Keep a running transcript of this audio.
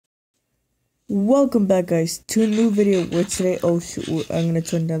Welcome back, guys, to a new video where today, oh shoot, I'm gonna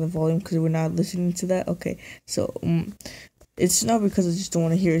turn down the volume because we're not listening to that. Okay, so it's not because I just don't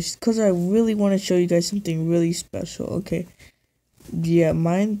want to hear it, it's because I really want to show you guys something really special. Okay, yeah,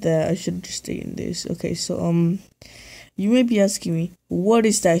 mind that, I should just stay in this. Okay, so you may be asking me, what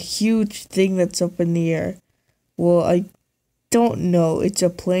is that huge thing that's up in the air? Well, I don't know. It's a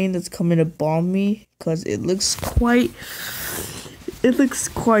plane that's coming to bomb me because it looks quite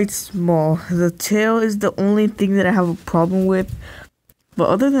small. The tail is the only thing that I have a problem with. But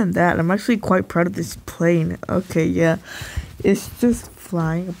other than that, I'm actually quite proud of this plane. Okay, yeah. It's just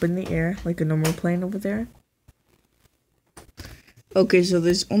flying up in the air like a normal plane over there. Okay, so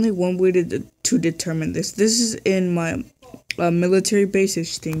there's only one way to determine this. This is in my military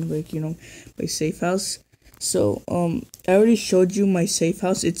base-ish thing, like, you know, my safe house. So, I already showed you my safe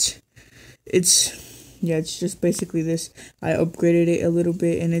house. Yeah, it's just basically this. I upgraded it a little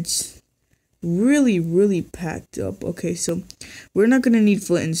bit, and it's really packed up. Okay, so we're not gonna need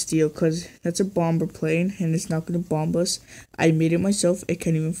flint and steel because that's a bomber plane, and it's not gonna bomb us. I made it myself. It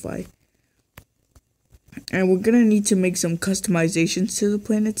can't even fly. And we're gonna need to make some customizations to the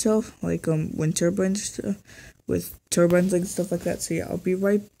plane itself, like wind turbines, with turbines and stuff like that. So yeah, I'll be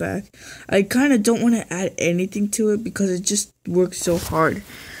right back. I kind of don't want to add anything to it because it just works so hard.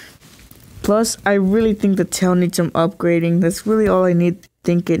 Plus, I really think the tail needs some upgrading. That's really all I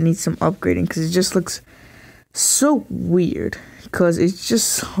think it needs some upgrading because it just looks so weird because it's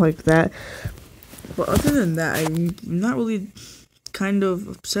just like that. But other than that, I'm not really kind of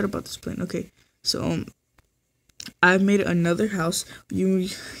upset about this plane. Okay, so I've made another house.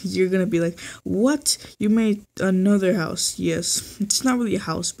 You're gonna be like, what? You made another house? Yes, it's not really a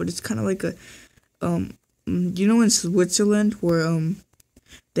house, but it's kind of like a you know, in Switzerland where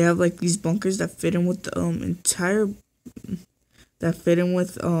they have like these bunkers that fit in with the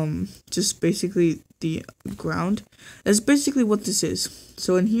just basically the ground. That's basically what this is.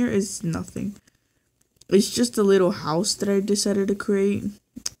 So in here is nothing. It's just a little house that I decided to create.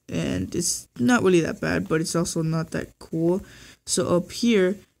 And it's not really that bad, but it's also not that cool. So up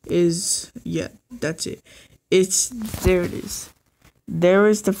here is, yeah, that's it. There it is. There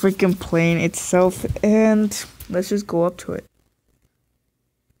is the freaking plane itself, and let's just go up to it.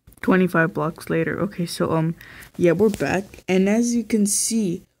 25 blocks later. Okay, so yeah, we're back, and as you can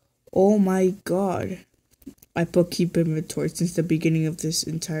see, oh my god, I put keep inventory since the beginning of this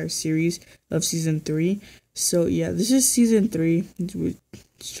entire series of season 3. So yeah, this is season 3,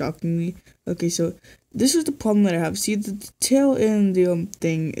 shockingly. Okay, so this is the problem that I have. See, the tail in the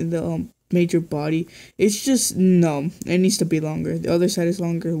thing in the major body, it's just no, it needs to be longer. The other side is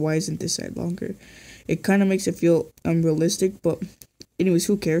longer. Why isn't this side longer? It kind of makes it feel unrealistic, but anyways,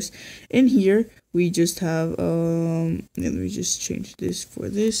 who cares? In here we just have let me just change this for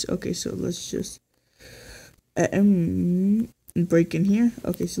this. Okay, so let's just break in here.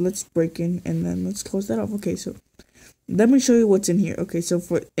 Okay, so let's break in and then let's close that off. Okay, so let me show you what's in here. Okay, so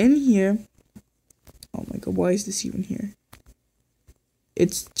for in here, oh my god, why is this even here?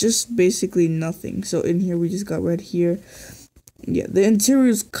 It's just basically nothing. So in here we just got red here. Yeah, the interior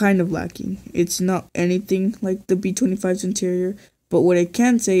is kind of lacking. It's not anything like the B-25's interior. But what I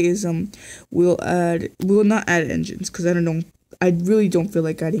can say is we'll not add engines because I really don't feel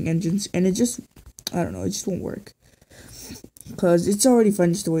like adding engines, and it just, I don't know, it just won't work. Because it's already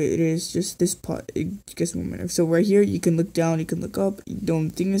fun just the way it is, just this part, it gets more minute. So right here, you can look down, you can look up. The only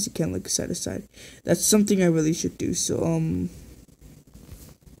thing is you can't look side to side. That's something I really should do. So, and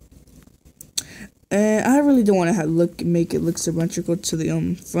I really don't want to make it look symmetrical to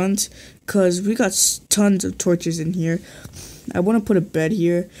the front, because we got tons of torches in here. I want to put a bed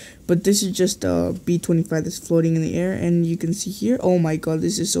here, but this is just a B-25 that's floating in the air, and you can see here, oh my god,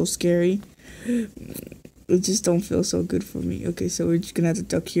 this is so scary. It just don't feel so good for me. Okay, so we're just gonna have to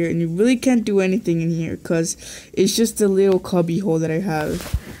duck here, and you really can't do anything in here because it's just a little cubby hole that I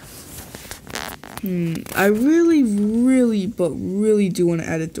have. I really do want to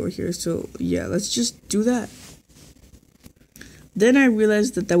add a door here, so yeah, let's just do that. Then I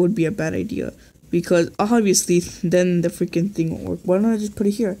realized that would be a bad idea because obviously then the freaking thing won't work. Why don't I just put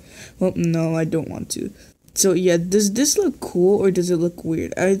it here? Well, no, I don't want to. So yeah, does this look cool or does it look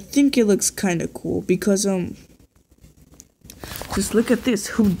weird? I think it looks kind of cool because just look at this.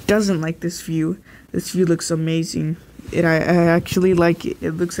 Who doesn't like this view? This view looks amazing. I actually like it.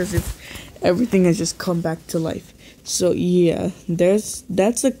 It looks as if everything has just come back to life. So yeah,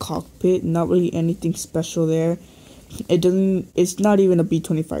 that's a cockpit. Not really anything special there. It's not even a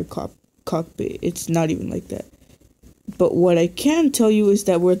B-25 cockpit. It's not even like that. But what I can tell you is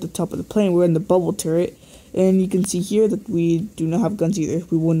that we're at the top of the plane. We're in the bubble turret. And you can see here that we do not have guns either.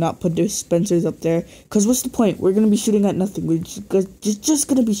 We will not put dispensers up there. Because what's the point? We're going to be shooting at nothing. We're just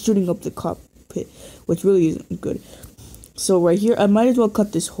going to be shooting up the cockpit, which really isn't good. So right here, I might as well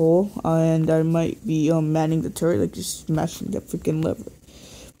cut this hole. And I might be manning the turret, like just smashing that freaking lever.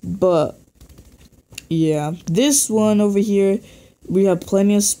 But, yeah. This one over here, we have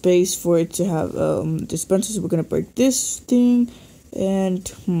plenty of space for it to have dispensers. We're going to break this thing.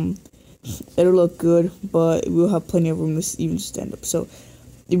 And, it'll look good, but we'll have plenty of room to even stand up. So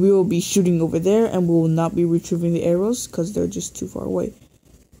we will be shooting over there, and we will not be retrieving the arrows because they're just too far away.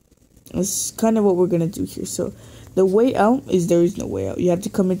 That's kind of what we're gonna do here. So the way out is there is no way out. You have to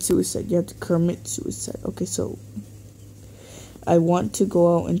commit suicide. You have to commit suicide. Okay, so I want to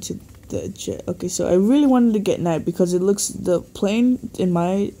go out into the jet. Okay, so I really wanted to get night because it looks, the plane, in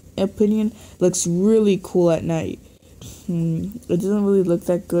my opinion, looks really cool at night. It doesn't really look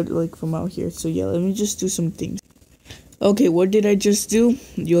that good like from out here. So yeah, let me just do some things. Okay, what did I just do?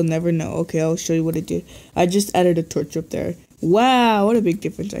 You'll never know. Okay, I'll show you what I did. I just added a torch up there. Wow, what a big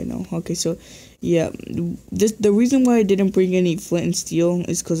difference. I know. Okay, so yeah, the reason why I didn't bring any flint and steel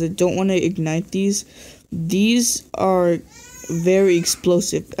is because I don't want to ignite these. These are very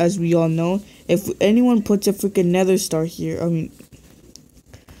explosive, as we all know. If anyone puts a freaking nether star here, I mean,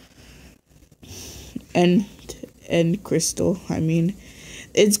 and crystal, I mean,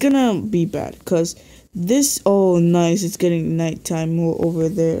 it's gonna be bad because this, oh nice, it's getting nighttime over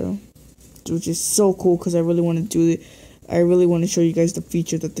there, which is so cool because I really want to do it. I really want to show you guys the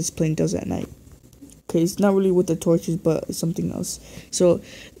feature that this plane does at night. Okay, it's not really with the torches, but something else. So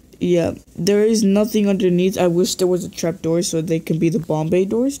yeah, there is nothing underneath. I wish there was a trap door so they can be the bomb bay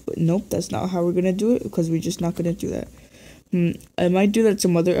doors, but nope, that's not how we're gonna do it because we're just not gonna do that. I might do that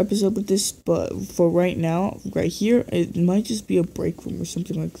some other episode with this, but for right now, right here, it might just be a break room or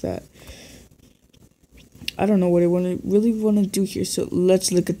something like that. I don't know what I really want to do here, so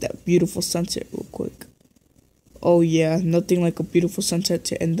let's look at that beautiful sunset real quick. Oh yeah, nothing like a beautiful sunset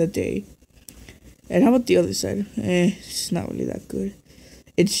to end the day. And how about the other side? It's not really that good.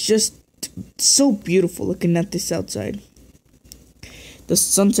 It's just so beautiful looking at this outside. The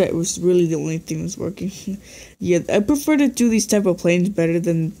sunset was really the only thing that's working. Yeah, I prefer to do these type of planes better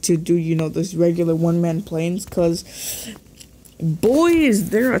than to do, you know, those regular one-man planes. Because, boy,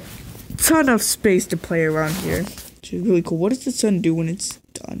 is there a ton of space to play around here. Which is really cool. What does the sun do when it's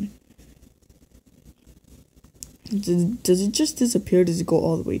done? Does it just disappear or does it go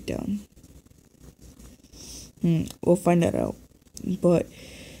all the way down? We'll find that out. But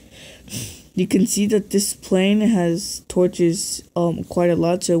you can see that this plane has torches quite a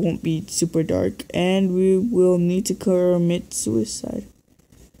lot, so it won't be super dark, and we will need to commit suicide.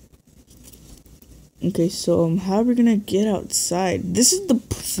 Okay, so how are we gonna get outside? This is the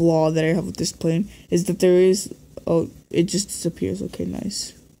flaw that I have with this plane, is that there is, oh, it just disappears. Okay,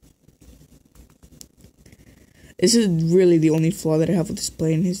 nice. This is really the only flaw that I have with this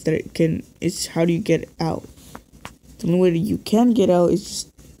plane, is that it's how do you get out? The only way that you can get out is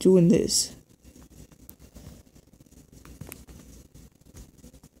just doing this.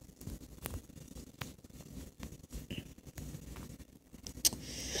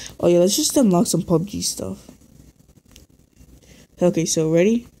 Oh yeah, let's just unlock some PUBG stuff. Okay, so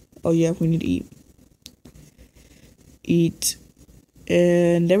ready? Oh yeah, we need to eat. Eat.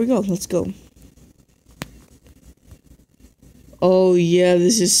 And there we go, let's go. Oh yeah,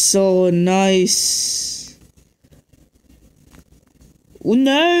 this is so nice. Oh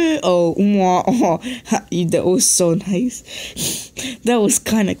no! Oh, that was so nice. That was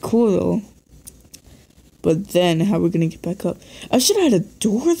kind of cool though. But then, how are we gonna get back up? I should have had a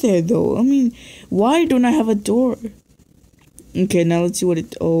door there, though. I mean, why don't I have a door? Okay, now let's see what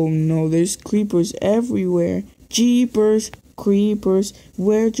it... Oh, no, there's creepers everywhere. Jeepers, creepers.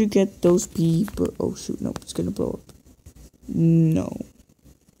 Where'd you get those people? Oh, shoot, no, it's gonna blow up. No.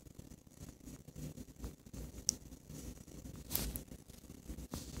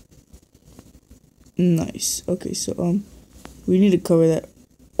 Nice. Okay, so, we need to cover that.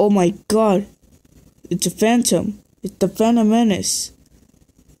 Oh, my God. It's a phantom. It's the Phantom Menace.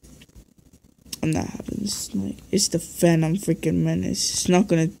 I'm not having this tonight. It's the Phantom freaking Menace. It's not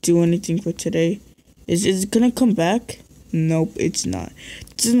gonna do anything for today. Is it gonna come back? Nope, it's not.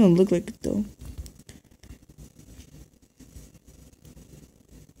 It doesn't look like it though.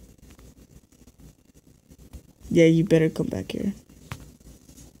 Yeah, you better come back here.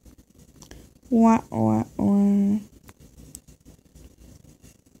 Wah, wah, wah.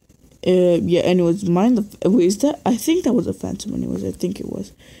 Yeah, anyways, mind the... Wait, is that... I think that was a phantom anyways. I think it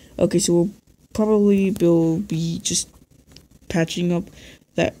was. Okay, so we'll probably be just patching up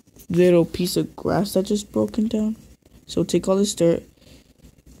that little piece of grass that just broken down. So take all this dirt,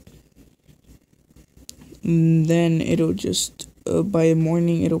 and then it'll just by the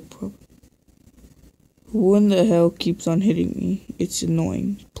morning it'll who in the hell keeps on hitting me? It's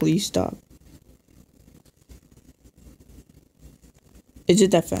annoying. Please stop. Is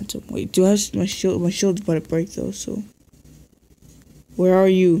it that phantom? Wait, do I have my shield? My shield's about to break though, so where are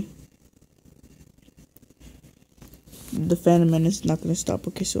you? The Phantom Menace is not gonna stop.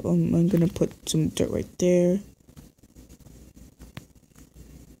 Okay, so I'm gonna put some dirt right there.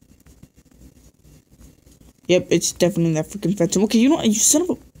 Yep, it's definitely that freaking phantom. Okay, you know what? You son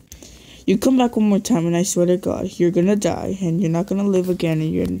of a... You come back one more time and I swear to God, you're gonna die and you're not gonna live again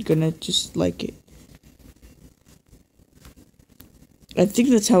and you're gonna just like it. I think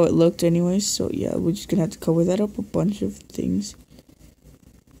that's how it looked anyways, so yeah, we're just gonna have to cover that up a bunch of things.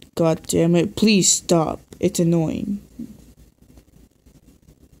 God damn it, please stop. It's annoying.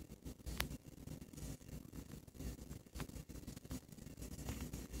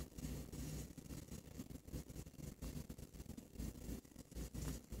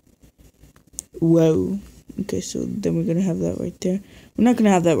 Whoa. Okay, so then we're gonna have that right there. We're not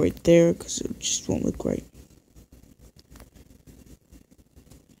gonna have that right there because it just won't look right.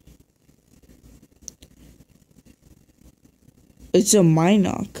 It's a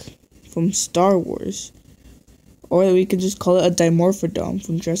Minoc from Star Wars. Or we could just call it a Dimorphodon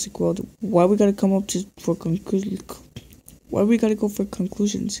from Jurassic World. Why we gotta come up to for conclusions? Why we gotta go for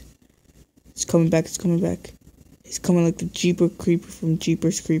conclusions? It's coming back, it's coming back. It's coming like the Jeeper Creeper from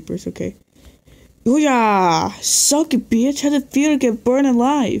Jeepers Creepers, okay. Ooh-yah! Suck it, bitch! How did it feel to get burned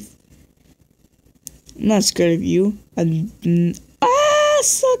alive? I'm not scared of you.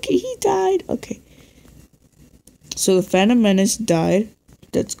 Suck it! He died! Okay. So the Phantom Menace died.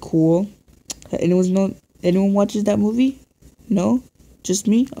 That's cool. Anyone watches that movie? No? Just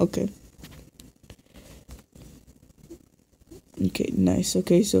me? Okay. Okay, nice.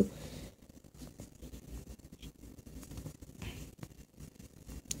 Okay, so...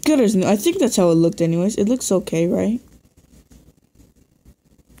 I think that's how it looked anyways. It looks okay, right?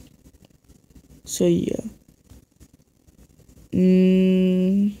 So yeah.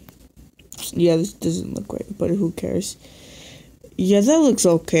 Yeah, this doesn't look right, but who cares? Yeah, that looks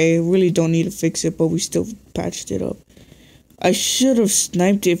okay. Really don't need to fix it, but we still patched it up. I should have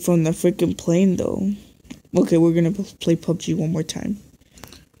sniped it from the freaking plane though. Okay, we're gonna play PUBG one more time.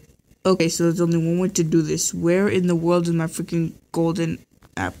 Okay, so there's only one way to do this. Where in the world is my freaking golden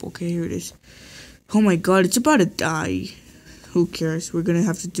apple? Okay, here it is. Oh my god, it's about to die. Who cares? We're gonna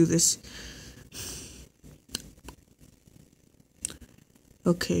have to do this.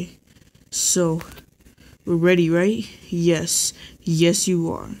 Okay, so we're ready, right? Yes. Yes,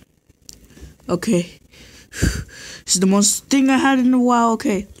 you are. Okay. This is the most thing I had in a while.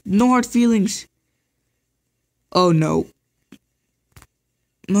 Okay, no hard feelings. Oh no.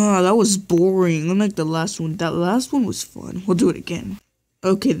 No, that was boring. Unlike the last one. That last one was fun. We'll do it again.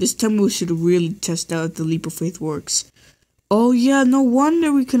 Okay, this time we should really test out if the leap of faith works. Oh yeah, no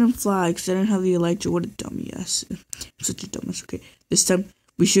wonder we couldn't fly because I didn't have the Elytra. What a dumbass. I'm such a dumbass. Okay, this time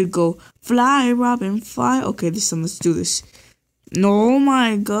we should go fly, Robin, fly. Okay, this time let's do this. No, oh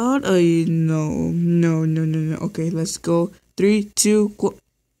my god. No. Okay, let's go. 3, 2, go.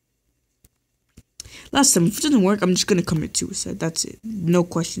 Last time, if it doesn't work, I'm just gonna commit suicide. That's it. No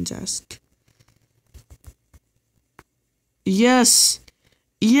questions asked. Yes!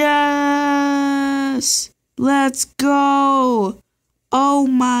 Yes! Let's go! Oh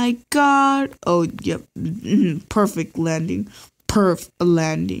my god! Oh, yep. Perfect landing. Perf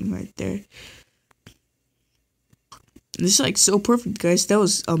landing right there. This is like so perfect, guys. That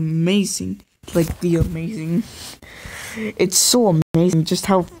was amazing. Like the amazing. It's so amazing just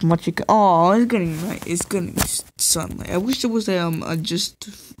how much it. Oh, it's getting night. It's getting sunlight. I wish there was just.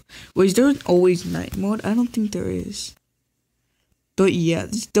 Wait, is there always night mode? I don't think there is. But yeah,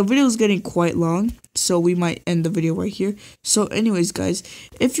 the video is getting quite long, so we might end the video right here. So anyways, guys,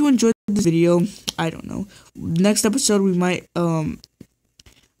 if you enjoyed this video, I don't know. Next episode we might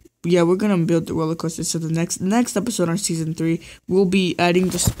yeah, we're gonna build the roller coaster. So the next episode on season 3, we'll be adding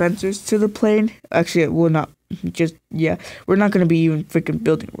dispensers to the plane. Actually, it will not. Just yeah, we're not gonna be even freaking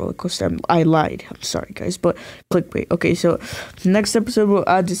building a roller coaster. I lied. I'm sorry, guys, but clickbait. Okay, so next episode we'll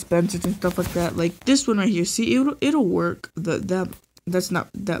add dispensers and stuff like that. Like this one right here. See, it'll work. That's not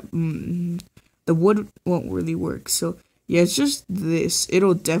that. The wood won't really work. So yeah, it's just this.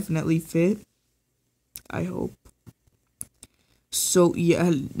 It'll definitely fit. I hope. So yeah,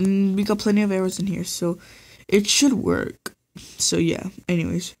 we got plenty of arrows in here, so it should work. So yeah,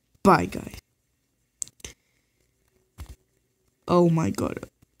 anyways, bye guys. Oh my god.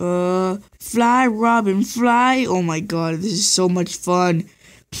 Fly, Robin, fly. Oh my god, this is so much fun.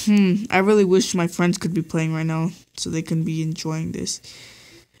 I really wish my friends could be playing right now so they can be enjoying this.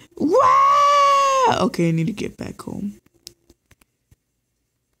 Wow! Okay, I need to get back home.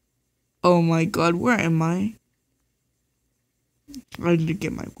 Oh my god, where am I? I need to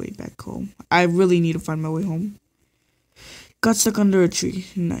get my way back home. I really need to find my way home. Got stuck under a tree.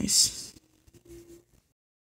 Nice.